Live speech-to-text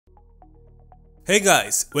Hey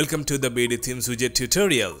guys, welcome to the BdThemes widget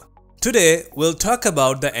tutorial. Today we'll talk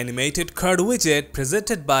about the animated card widget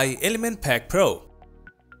presented by Elementor Pro.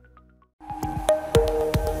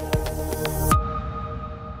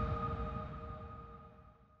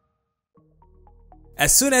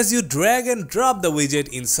 As soon as you drag and drop the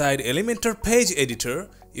widget inside Elementor page editor,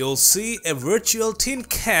 you'll see a virtual tin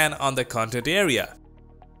can on the content area.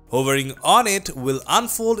 Hovering on it will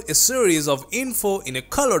unfold a series of info in a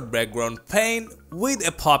colored background pane with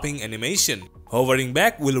a popping animation. Hovering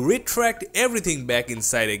back will retract everything back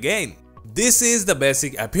inside again. This is the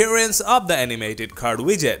basic appearance of the animated card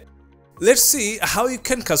widget. Let's see how you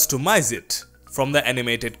can customize it. From the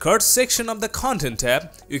animated cards section of the content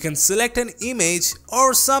tab, you can select an image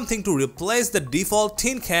or something to replace the default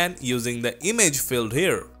tin can using the image field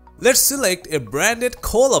here. Let's select a branded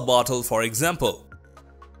cola bottle for example.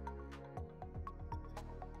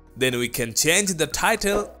 Then we can change the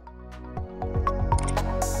title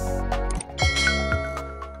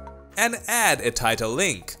and add a title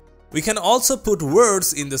link. We can also put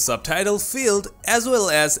words in the subtitle field as well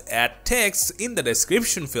as add text in the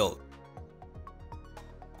description field.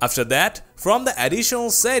 After that, from the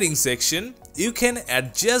additional settings section, you can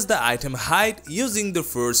adjust the item height using the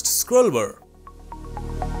first scroll bar.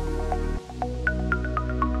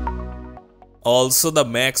 Also, the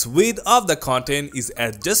max width of the content is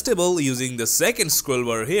adjustable using the second scroll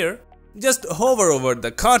bar here. Just hover over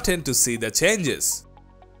the content to see the changes.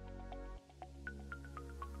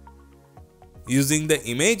 Using the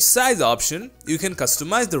image size option, you can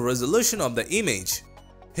customize the resolution of the image.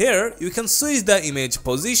 Here, you can switch the image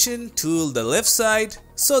position to the left side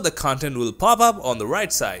so the content will pop up on the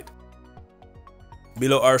right side.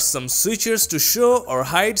 Below are some switches to show or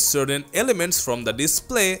hide certain elements from the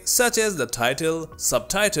display such as the title,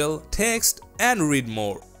 subtitle, text, and read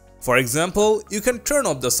more. For example, you can turn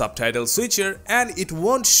off the subtitle switcher and it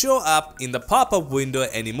won't show up in the pop-up window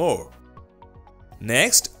anymore.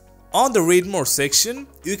 Next, on the read more section,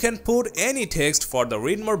 you can put any text for the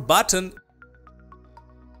read more button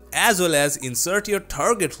as well as insert your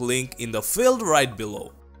target link in the field right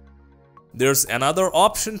below. There's another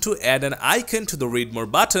option to add an icon to the read more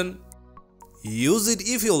button. Use it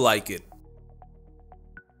if you like it.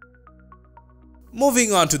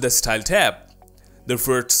 Moving on to the style tab. The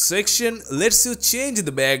first section lets you change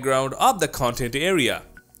the background of the content area.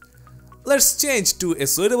 Let's change to a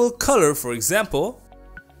suitable color, for example.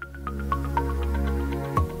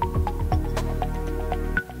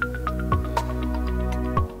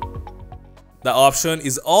 The option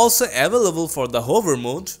is also available for the hover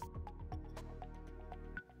mode.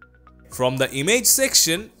 From the image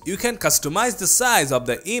section, you can customize the size of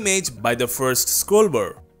the image by the first scroll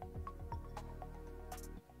bar.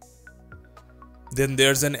 Then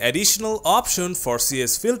there's an additional option for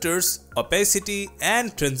CS filters, opacity,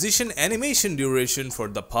 and transition animation duration for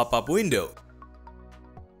the pop-up window.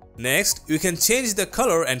 Next, you can change the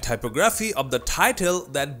color and typography of the title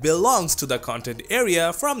that belongs to the content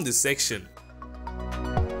area from this section.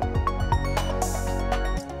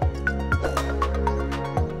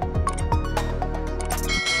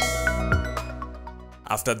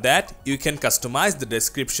 After that, you can customize the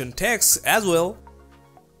description text as well.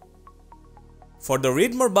 For the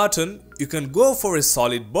read more button, you can go for a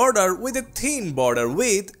solid border with a thin border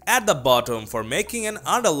width at the bottom for making an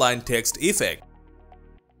underlined text effect.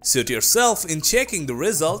 Suit yourself in checking the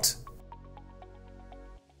result.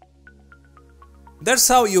 That's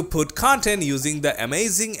how you put content using the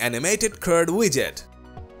amazing animated card widget.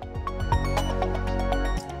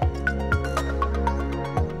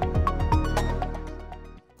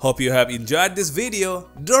 Hope you have enjoyed this video.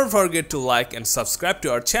 Don't forget to like and subscribe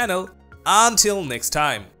to our channel. Until next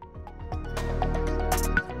time.